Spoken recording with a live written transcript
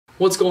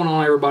What's going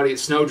on, everybody?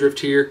 It's SnowDrift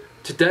here.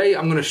 Today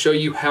I'm going to show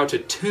you how to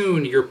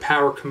tune your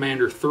Power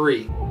Commander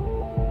 3.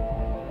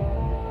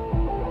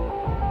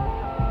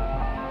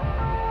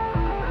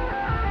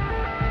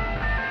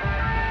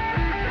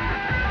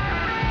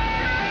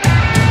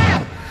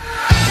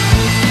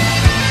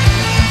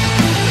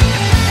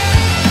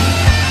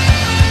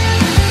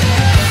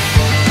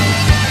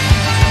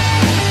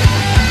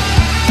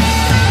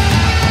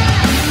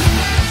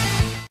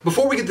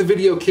 Before we get the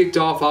video kicked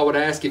off, I would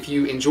ask if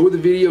you enjoy the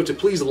video to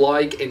please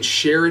like and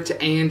share it,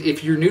 and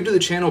if you're new to the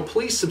channel,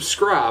 please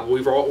subscribe.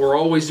 We're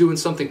always doing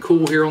something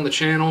cool here on the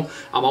channel.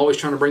 I'm always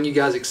trying to bring you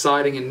guys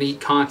exciting and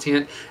neat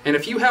content, and a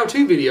few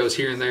how-to videos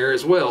here and there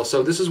as well.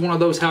 So this is one of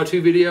those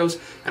how-to videos,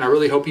 and I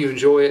really hope you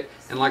enjoy it.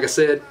 And like I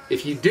said,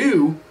 if you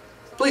do,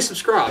 please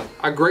subscribe.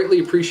 I greatly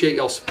appreciate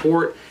y'all's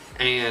support,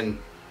 and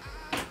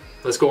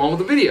let's go on with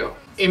the video.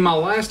 In my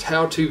last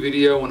how-to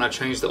video, when I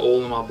changed the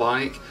oil in my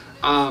bike,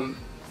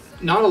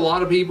 not a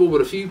lot of people, but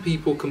a few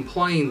people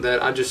complained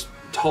that I just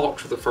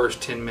talked for the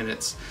first 10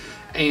 minutes.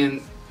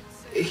 And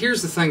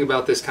here's the thing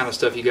about this kind of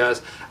stuff, you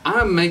guys.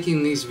 I'm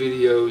making these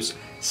videos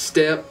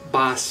step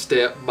by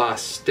step by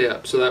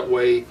step, so that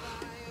way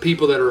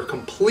people that are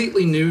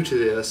completely new to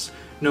this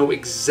know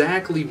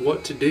exactly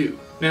what to do.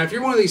 Now, if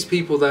you're one of these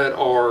people that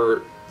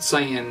are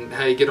saying,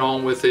 hey, get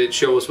on with it,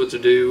 show us what to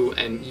do,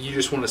 and you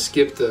just want to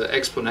skip the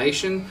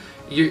explanation,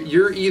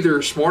 you're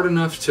either smart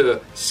enough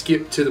to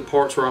skip to the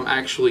parts where I'm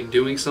actually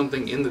doing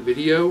something in the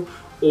video,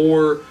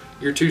 or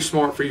you're too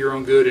smart for your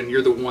own good and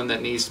you're the one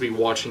that needs to be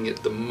watching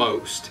it the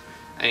most.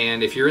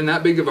 And if you're in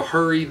that big of a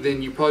hurry,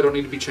 then you probably don't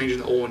need to be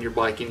changing the oil on your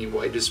bike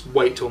anyway. Just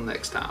wait till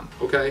next time,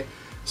 okay?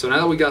 So now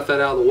that we got that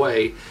out of the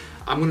way,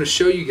 I'm going to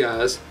show you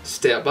guys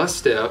step by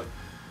step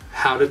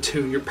how to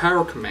tune your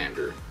Power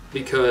Commander,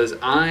 because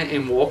I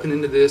am walking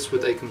into this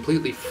with a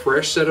completely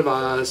fresh set of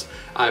eyes.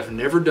 I've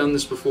never done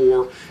this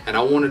before, and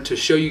I wanted to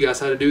show you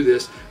guys how to do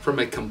this from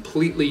a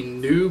completely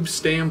noob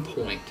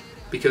standpoint,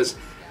 because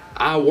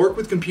I work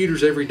with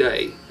computers every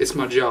day. It's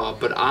my job,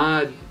 but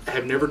I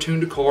have never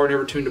tuned a car,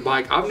 never tuned a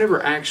bike. I've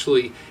never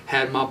actually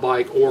had my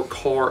bike or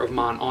car of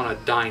mine on a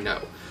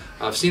dyno.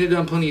 I've seen it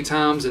done plenty of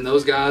times, and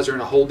those guys are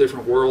in a whole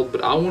different world,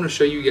 but I want to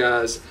show you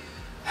guys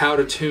how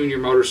to tune your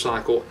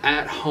motorcycle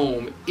at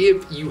home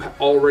if you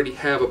already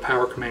have a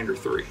Power Commander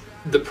 3.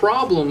 The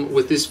problem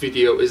with this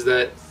video is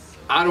that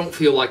I don't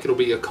feel like it'll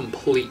be a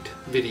complete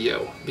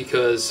video,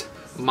 because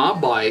my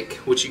bike,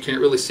 which you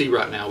can't really see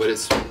right now, but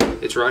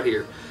it's right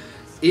here,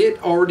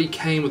 it already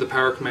came with a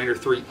Power Commander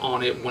 3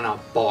 on it when I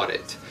bought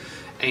it.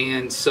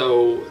 And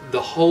so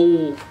the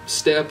whole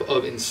step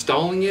of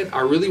installing it, I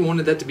really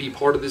wanted that to be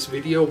part of this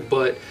video,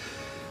 but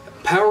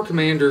Power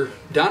Commander,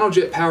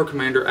 DynoJet Power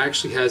Commander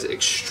actually has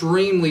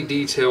extremely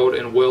detailed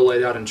and well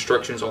laid out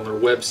instructions on their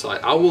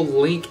website. I will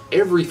link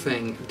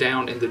everything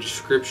down in the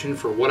description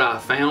for what I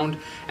found,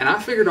 and I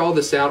figured all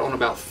this out on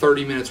about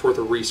 30 minutes worth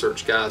of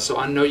research, guys, so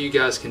I know you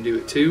guys can do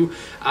it too.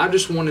 I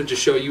just wanted to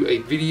show you a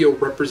video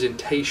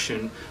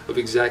representation of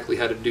exactly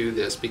how to do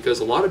this, because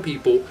a lot of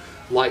people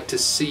like to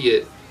see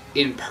it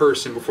in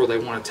person before they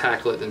want to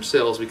tackle it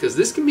themselves, because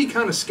this can be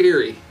kind of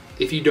scary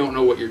if you don't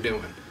know what you're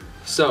doing.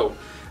 So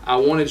I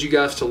wanted you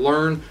guys to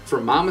learn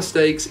from my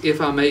mistakes,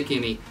 if I make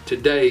any,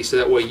 today, so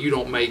that way you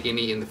don't make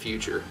any in the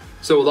future.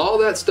 So with all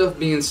that stuff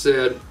being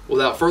said,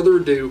 without further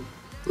ado,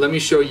 let me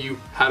show you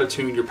how to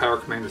tune your Power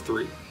Commander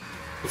 3.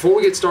 Before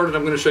we get started,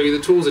 I'm going to show you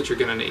the tools that you're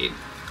going to need.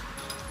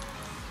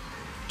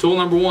 Tool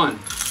number 1,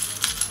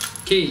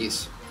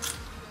 keys.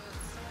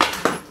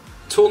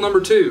 Tool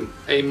number 2,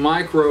 a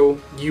micro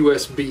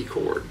USB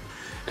cord.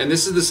 And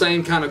this is the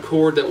same kind of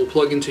cord that will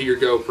plug into your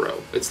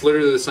GoPro. It's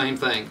literally the same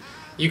thing.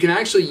 You can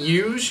actually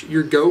use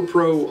your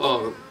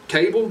GoPro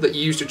cable that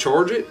you use to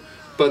charge it,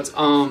 but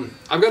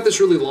I've got this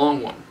really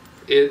long one.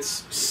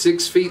 It's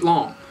 6 feet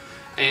long,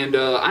 and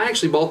I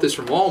actually bought this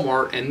from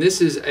Walmart, and this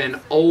is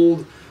an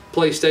old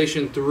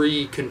PlayStation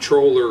 3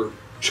 controller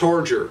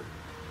charger.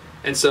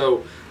 And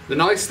so the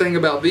nice thing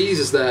about these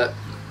is that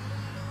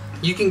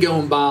you can go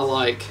and buy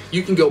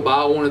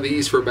one of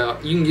these for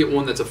about, you can get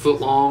one that's a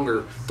foot long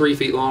or 3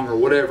 feet long or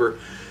whatever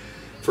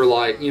for,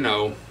 like, you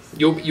know,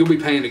 you'll be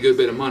paying a good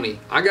bit of money.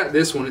 I got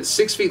this one. It's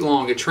 6 feet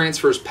long. It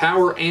transfers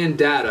power and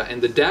data,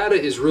 and the data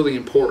is really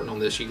important on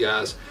this, you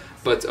guys.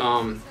 But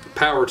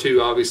power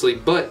too, obviously.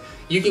 But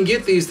you can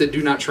get these that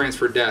do not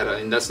transfer data,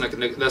 and that's not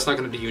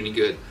gonna do you any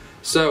good.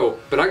 So,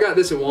 but I got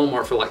this at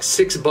Walmart for like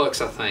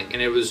 $6, I think,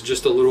 and it was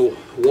just a little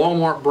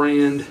Walmart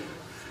brand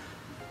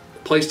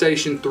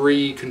PlayStation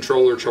 3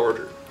 controller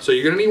charger. So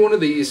you're gonna need one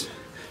of these.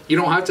 You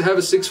don't have to have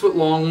a 6 foot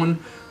long one,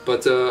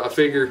 but I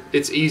figure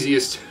it's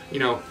easiest, you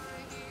know,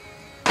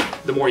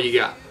 the more you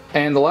got.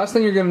 And the last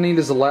thing you're going to need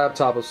is a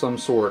laptop of some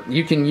sort.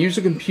 You can use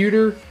a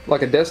computer,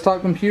 like a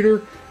desktop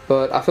computer,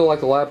 but I feel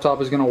like the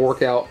laptop is going to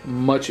work out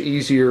much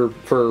easier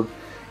for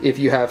if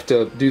you have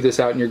to do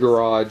this out in your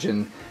garage,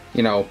 and,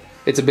 you know,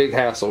 it's a big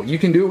hassle. You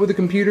can do it with a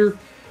computer,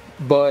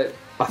 but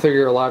I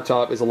figure a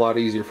laptop is a lot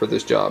easier for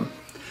this job.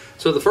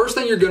 So the first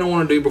thing you're going to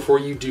want to do before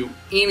you do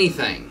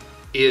anything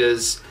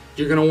is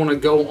you're going to want to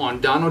go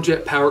on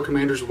DynoJet Power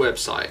Commander's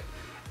website,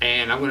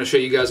 and I'm going to show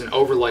you guys an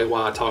overlay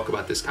while I talk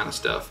about this kind of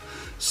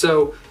stuff.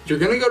 So you're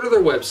going to go to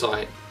their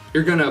website,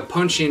 you're going to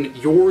punch in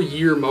your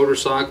year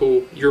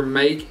motorcycle, your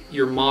make,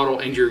 your model,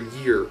 and your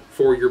year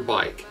for your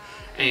bike.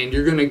 And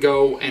you're going to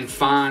go and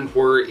find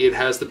where it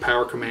has the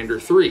Power Commander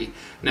 3.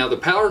 Now the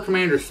Power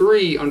Commander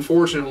 3,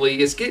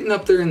 unfortunately, is getting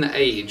up there in the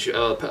age.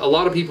 A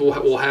lot of people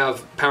will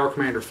have Power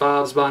Commander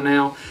 5s by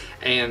now,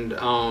 and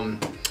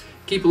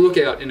keep a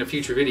lookout in a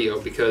future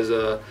video,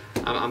 because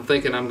I'm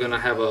thinking I'm gonna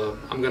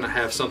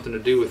have something to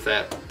do with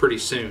that pretty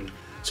soon.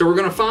 So we're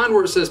gonna find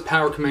where it says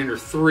Power Commander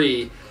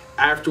 3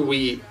 after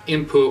we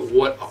input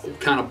what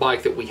kind of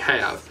bike that we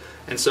have.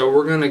 And so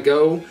we're gonna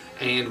go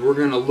and we're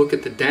gonna look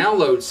at the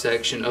download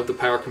section of the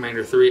Power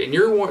Commander 3, and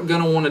you're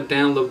gonna want to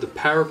download the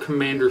Power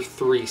Commander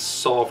 3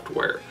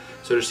 software.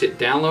 So just hit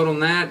download on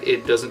that.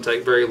 It doesn't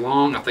take very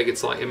long. I think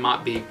it's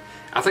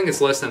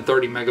less than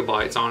 30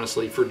 megabytes,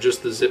 honestly, for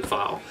just the zip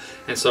file.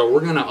 And so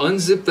we're gonna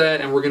unzip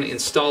that and we're gonna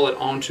install it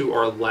onto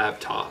our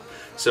laptop.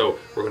 So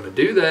we're gonna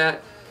do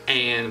that,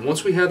 and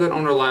once we have that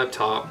on our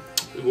laptop,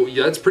 well,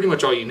 yeah, that's pretty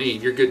much all you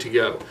need. You're good to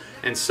go.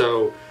 And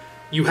so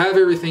you have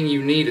everything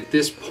you need at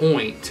this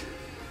point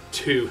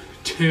to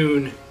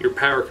tune your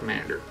Power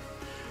Commander.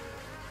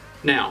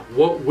 Now,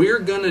 what we're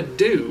gonna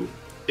do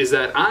is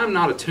that I'm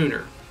not a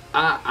tuner.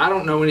 I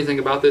don't know anything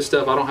about this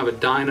stuff. I don't have a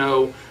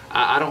dyno.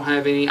 I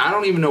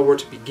don't even know where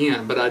to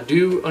begin, but I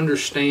do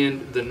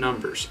understand the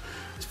numbers.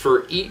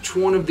 For each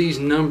one of these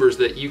numbers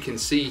that you can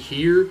see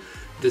here,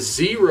 the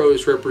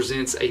zeros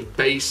represents a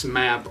base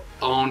map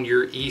on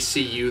your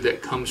ECU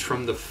that comes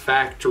from the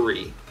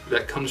factory,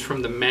 that comes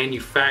from the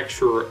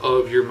manufacturer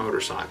of your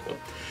motorcycle.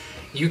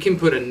 You can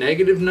put a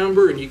negative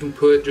number and you can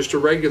put just a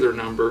regular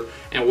number,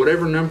 and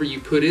whatever number you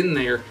put in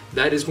there,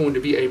 that is going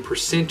to be a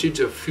percentage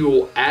of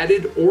fuel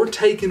added or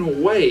taken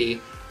away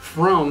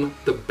from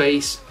the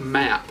base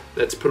map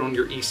that's put on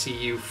your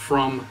ECU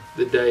from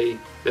the day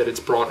that it's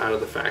brought out of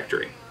the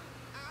factory.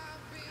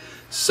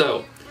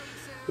 So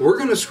we're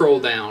going to scroll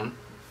down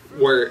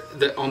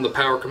on the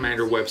Power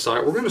Commander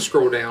website. We're going to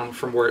scroll down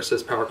from where it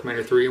says Power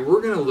Commander 3, and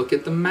we're going to look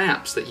at the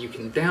maps that you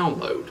can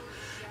download.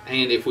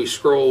 And if we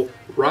scroll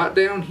right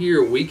down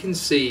here, we can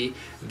see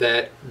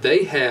that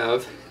they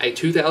have a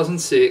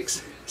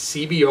 2006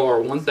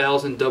 CBR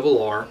 1000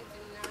 RR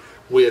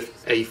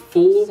with a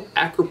full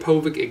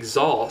Akrapovic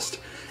exhaust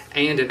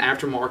and an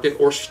aftermarket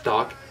or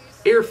stock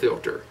air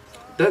filter.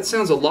 That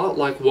sounds a lot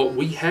like what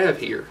we have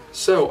here.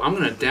 So I'm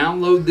going to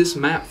download this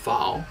map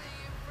file,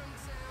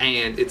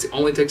 and it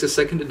only takes a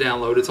second to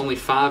download. It's only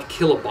 5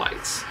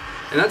 kilobytes.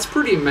 And that's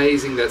pretty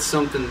amazing that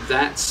something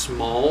that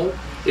small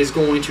is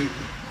going to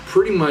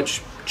pretty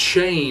much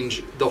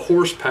change the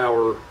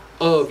horsepower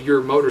of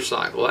your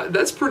motorcycle.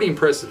 That's pretty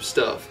impressive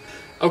stuff.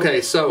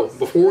 Okay, so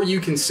before you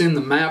can send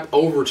the map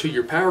over to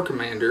your Power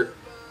Commander,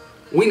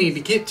 we need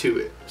to get to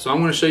it. So I'm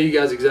going to show you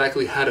guys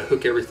exactly how to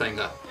hook everything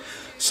up.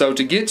 So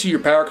to get to your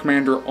Power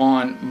Commander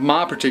on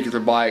my particular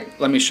bike,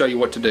 let me show you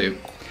what to do.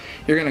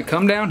 You're going to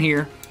come down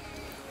here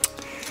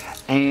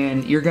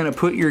and you're going to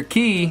put your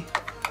key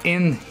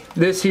in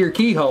this here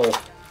keyhole.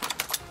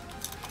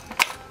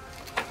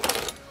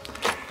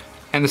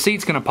 And the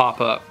seat's going to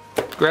pop up.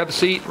 Grab the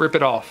seat, rip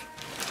it off.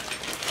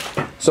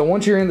 So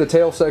once you're in the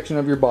tail section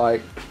of your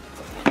bike,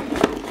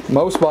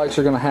 most bikes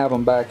are going to have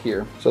them back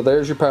here. So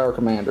there's your Power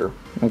Commander,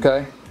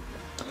 okay?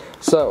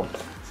 So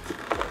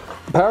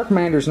the Power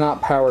Commander is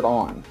not powered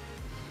on.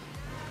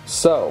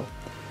 So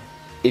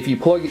if you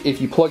plug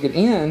it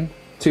in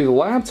to the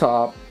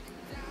laptop's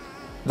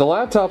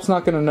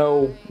not going to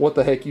know what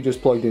the heck you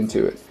just plugged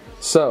into it.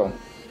 So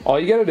all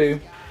you got to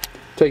do,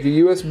 take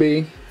your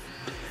USB,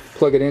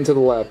 plug it into the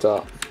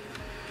laptop.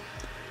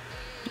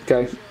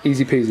 Okay,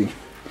 easy peasy.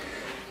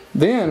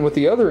 Then with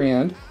the other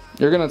end,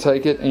 you're going to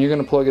take it and you're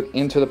going to plug it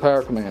into the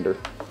Power Commander.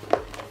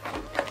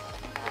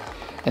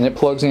 And it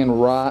plugs in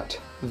right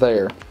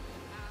there.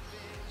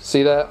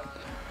 See that?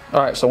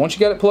 Alright, so once you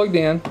got it plugged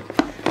in,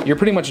 you're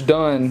pretty much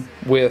done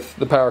with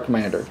the Power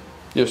Commander.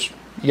 You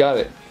got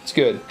it. It's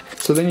good.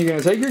 So then you're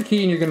going to take your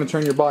key and you're going to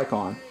turn your bike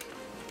on.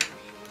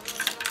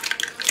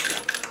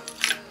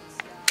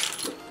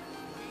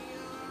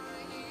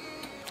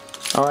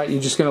 Alright,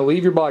 you're just going to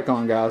leave your bike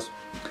on, guys.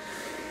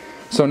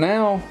 So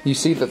now you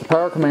see that the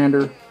Power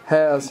Commander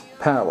has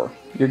power.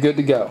 You're good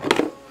to go.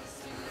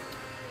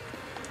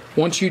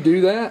 Once you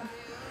do that,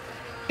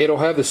 it'll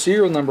have the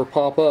serial number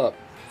pop up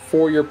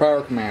for your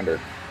Power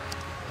Commander.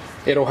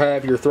 It'll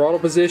have your throttle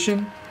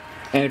position,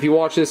 and if you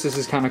watch this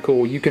is kind of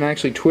cool. You can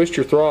actually twist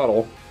your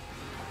throttle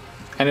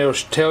and it'll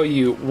tell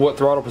you what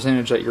throttle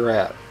percentage that you're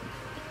at.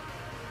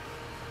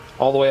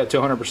 All the way up to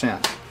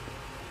 100%.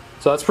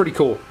 So that's pretty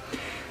cool.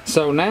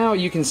 So now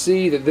you can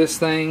see that this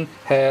thing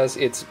has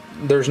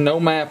there's no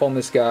map on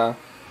this guy.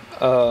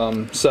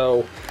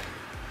 So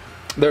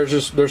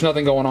there's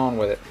nothing going on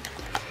with it.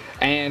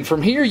 And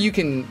from here you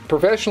can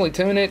professionally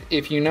tune it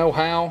if you know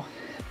how.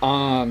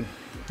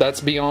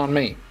 That's beyond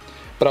me.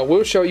 But I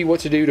will show you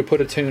what to do to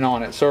put a tune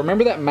on it. So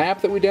remember that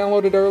map that we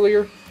downloaded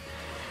earlier?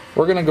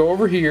 We're going to go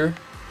over here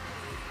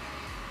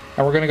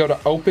and we're going to go to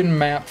Open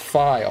Map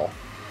File.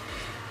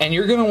 And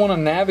you're going to want to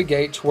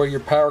navigate to where your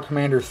Power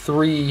Commander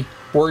 3,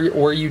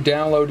 where you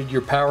downloaded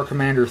your Power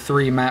Commander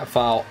 3 map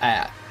file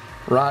at.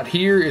 Right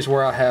here is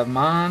where I have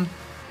mine.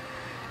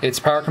 It's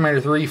Power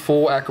Commander 3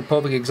 full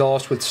Acropublic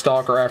exhaust with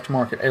stock or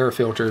aftermarket air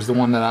filter is the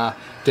one that I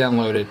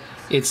downloaded.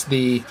 It's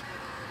the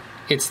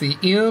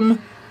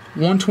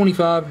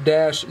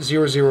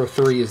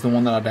M125-003 is the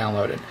one that I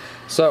downloaded.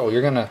 So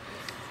you're going to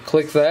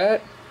click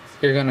that.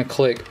 You're going to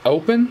click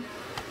open.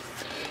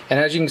 And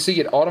as you can see,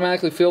 it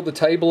automatically filled the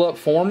table up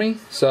for me.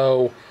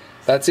 So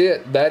that's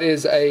it. That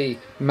is a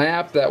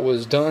map that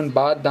was done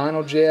by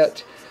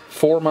DynoJet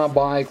for my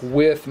bike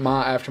with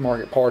my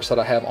aftermarket parts that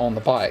I have on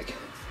the bike.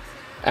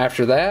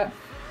 After that,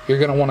 you're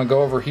going to want to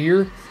go over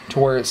here to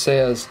where it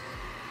says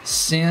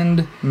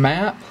Send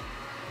Map.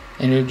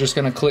 And you're just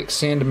going to click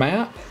Send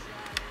Map.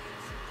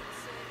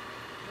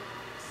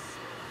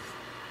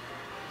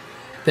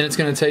 Then it's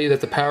going to tell you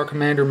that the Power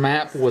Commander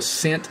map was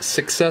sent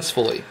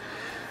successfully.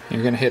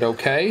 You're going to hit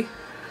OK.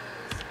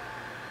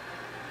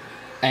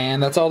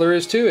 And that's all there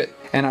is to it.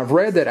 And I've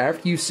read that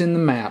after you send the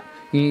map,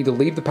 you need to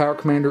leave the Power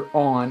Commander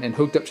on and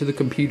hooked up to the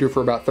computer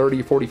for about 30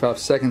 or 45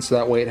 seconds so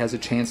that way it has a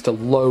chance to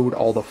load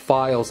all the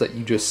files that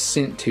you just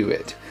sent to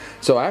it.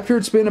 So after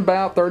it's been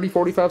about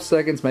 30-45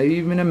 seconds, maybe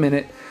even a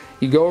minute,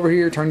 you go over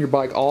here, turn your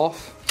bike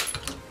off,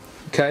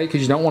 okay,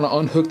 because you don't want to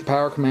unhook the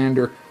Power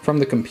Commander from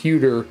the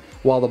computer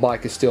while the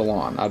bike is still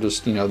on. I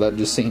just, you know, that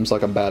just seems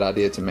like a bad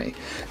idea to me.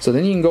 So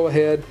then you can go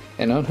ahead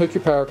and unhook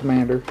your Power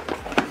Commander,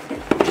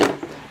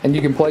 and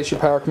you can place your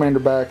Power Commander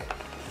back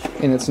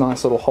in its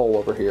nice little hole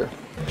over here.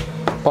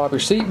 Pop your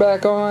seat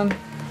back on,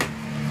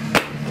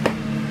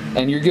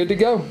 and you're good to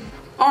go.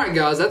 Alright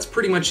guys, that's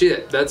pretty much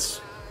it. That's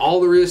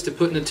all there is to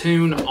putting a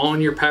tune on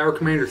your Power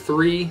Commander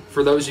 3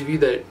 for those of you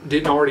that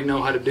didn't already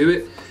know how to do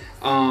it.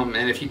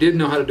 And if you did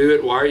know how to do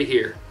it, why are you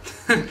here?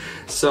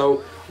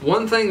 So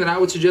one thing that I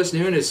would suggest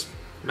doing is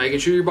making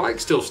sure your bike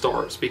still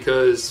starts,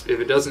 because if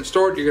it doesn't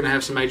start, you're going to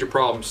have some major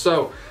problems.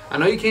 So I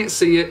know you can't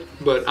see it,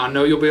 but I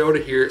know you'll be able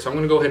to hear it. So I'm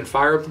going to go ahead and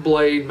fire up the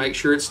blade, make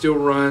sure it still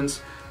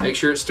runs, make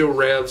sure it still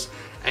revs,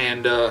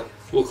 and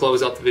we'll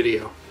close out the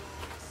video.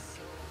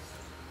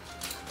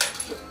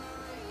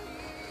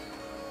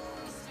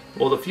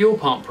 Well, the fuel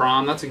pump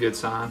prime, that's a good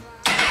sign.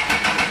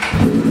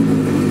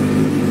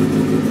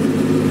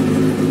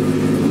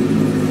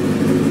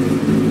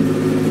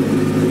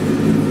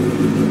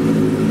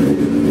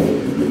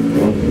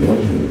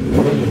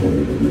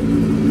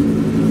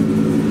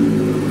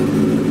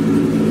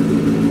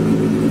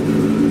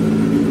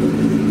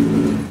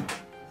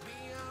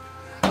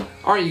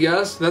 Alright you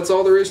guys, that's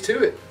all there is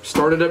to it.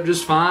 Started up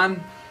just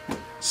fine,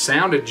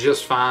 sounded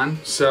just fine.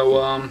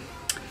 So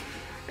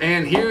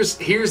and here's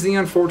the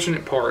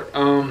unfortunate part.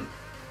 I'm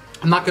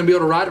not going to be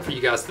able to ride it for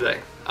you guys today.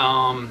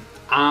 I'm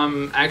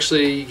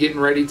actually getting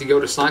ready to go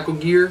to Cycle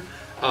Gear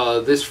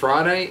this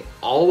Friday.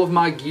 All of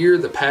my gear,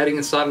 the padding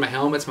inside my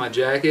helmets, my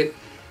jacket,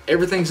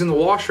 everything's in the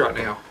wash right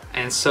now.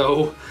 And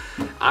so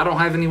I don't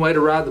have any way to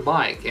ride the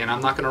bike, and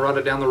I'm not going to ride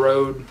it down the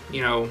road,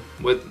 you know,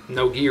 with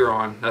no gear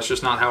on. That's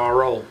just not how I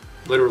roll,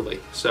 literally.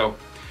 So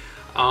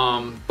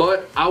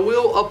but I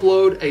will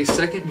upload a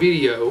second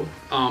video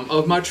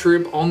of my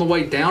trip on the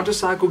way down to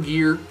Cycle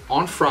Gear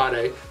on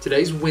Friday.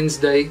 Today's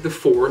Wednesday the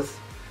 4th.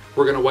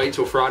 We're going to wait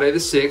till Friday the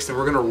 6th, and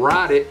we're going to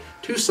ride it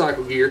to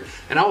Cycle Gear,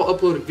 and I will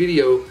upload a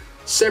video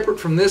separate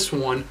from this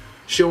one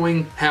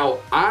showing how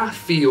I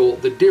feel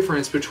the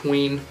difference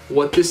between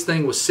what this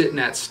thing was sitting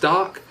at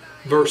stock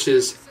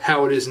versus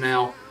how it is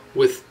now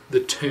with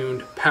the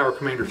tuned Power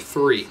Commander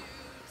 3.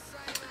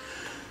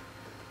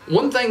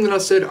 One thing that I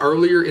said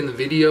earlier in the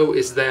video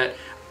is that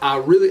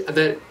I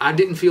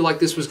didn't feel like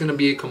this was going to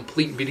be a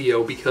complete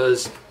video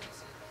because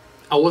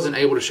I wasn't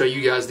able to show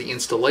you guys the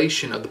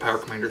installation of the Power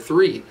Commander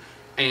 3,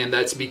 and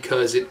that's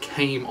because it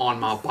came on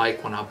my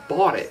bike when I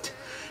bought it.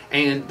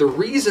 And the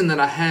reason that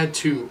I had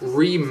to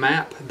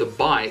remap the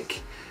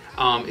bike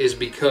is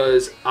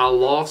because I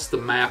lost the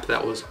map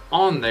that was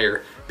on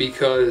there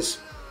because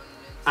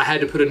I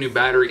had to put a new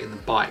battery in the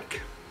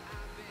bike.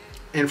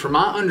 And from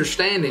my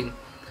understanding,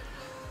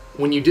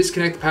 when you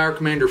disconnect the Power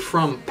Commander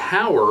from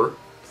power,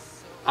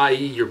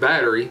 i.e. your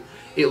battery,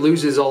 it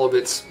loses all of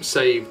its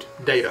saved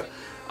data.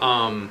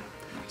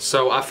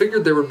 So I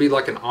figured there would be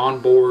like an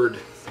onboard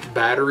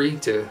battery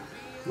to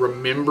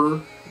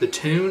remember the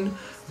tune,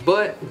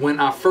 but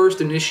when I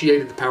first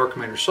initiated the Power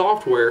Commander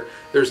software,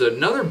 there's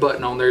another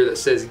button on there that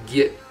says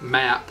Get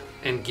Map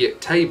and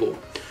Get Table.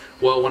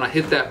 Well, when I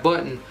hit that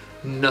button,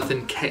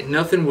 nothing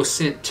was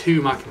sent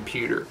to my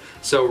computer.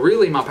 So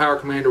really my Power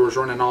Commander was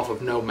running off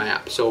of no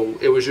map. So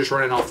it was just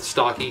running off the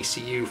stock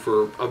ECU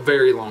for a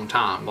very long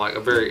time, like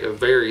a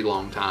very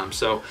long time.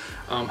 So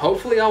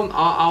hopefully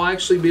I'll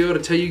actually be able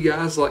to tell you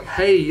guys like,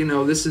 hey, you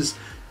know, this is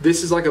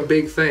like a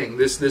big thing.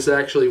 This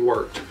actually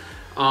worked.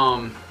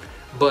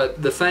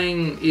 But the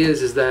thing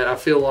is that I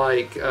feel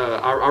like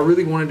I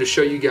really wanted to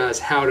show you guys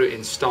how to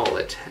install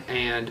it,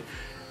 and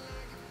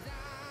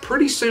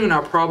pretty soon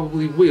I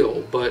probably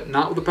will, but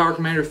not with the Power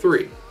Commander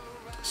 3.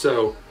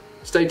 So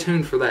stay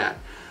tuned for that.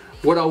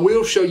 What I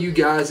will show you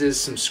guys is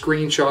some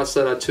screenshots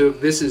that I took.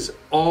 This is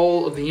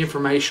all of the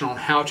information on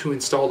how to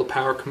install the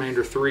Power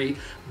Commander 3,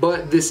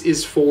 but this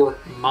is for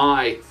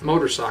my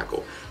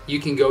motorcycle. You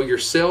can go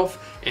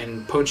yourself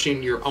and punch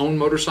in your own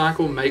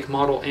motorcycle, make,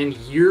 model, and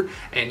year,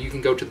 and you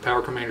can go to the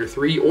Power Commander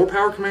 3 or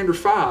Power Commander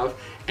 5,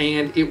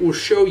 and it will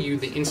show you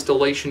the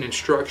installation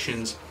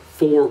instructions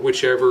for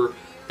whichever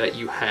that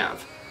you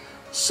have.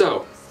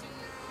 So,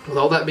 with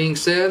all that being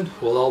said,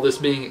 with all this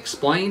being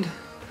explained,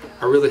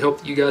 I really hope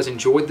that you guys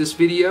enjoyed this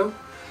video.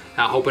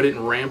 I hope I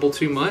didn't ramble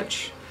too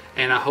much,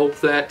 and I hope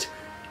that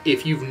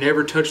if you've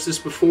never touched this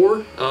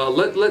before,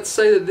 let's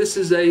say that this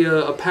is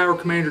a Power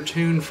Commander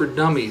tune for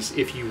dummies,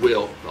 if you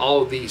will.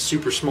 All of the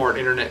super smart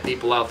internet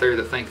people out there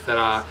that think that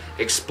I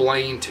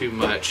explain too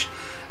much.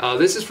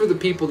 This is for the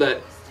people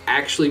that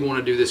actually want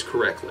to do this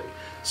correctly.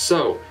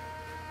 So,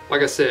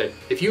 like I said,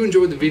 if you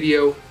enjoyed the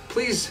video,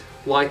 please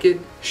like it,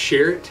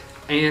 share it,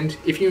 and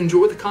if you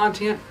enjoy the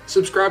content,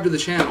 subscribe to the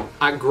channel.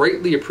 I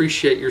greatly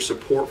appreciate your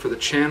support for the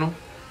channel,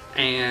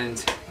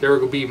 and there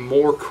will be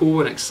more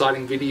cool and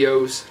exciting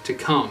videos to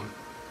come.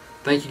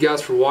 Thank you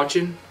guys for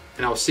watching,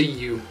 and I'll see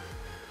you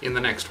in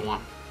the next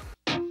one.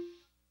 I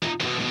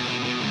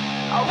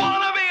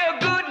wanna be a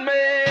good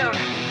man.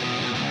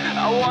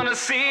 I wanna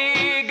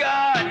see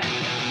God.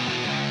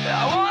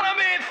 I wanna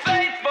be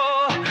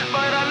faithful,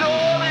 but I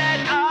know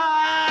that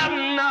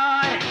I'm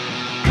not.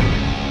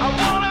 I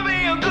wanna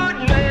be a good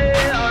man.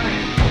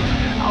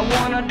 I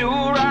wanna do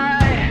right.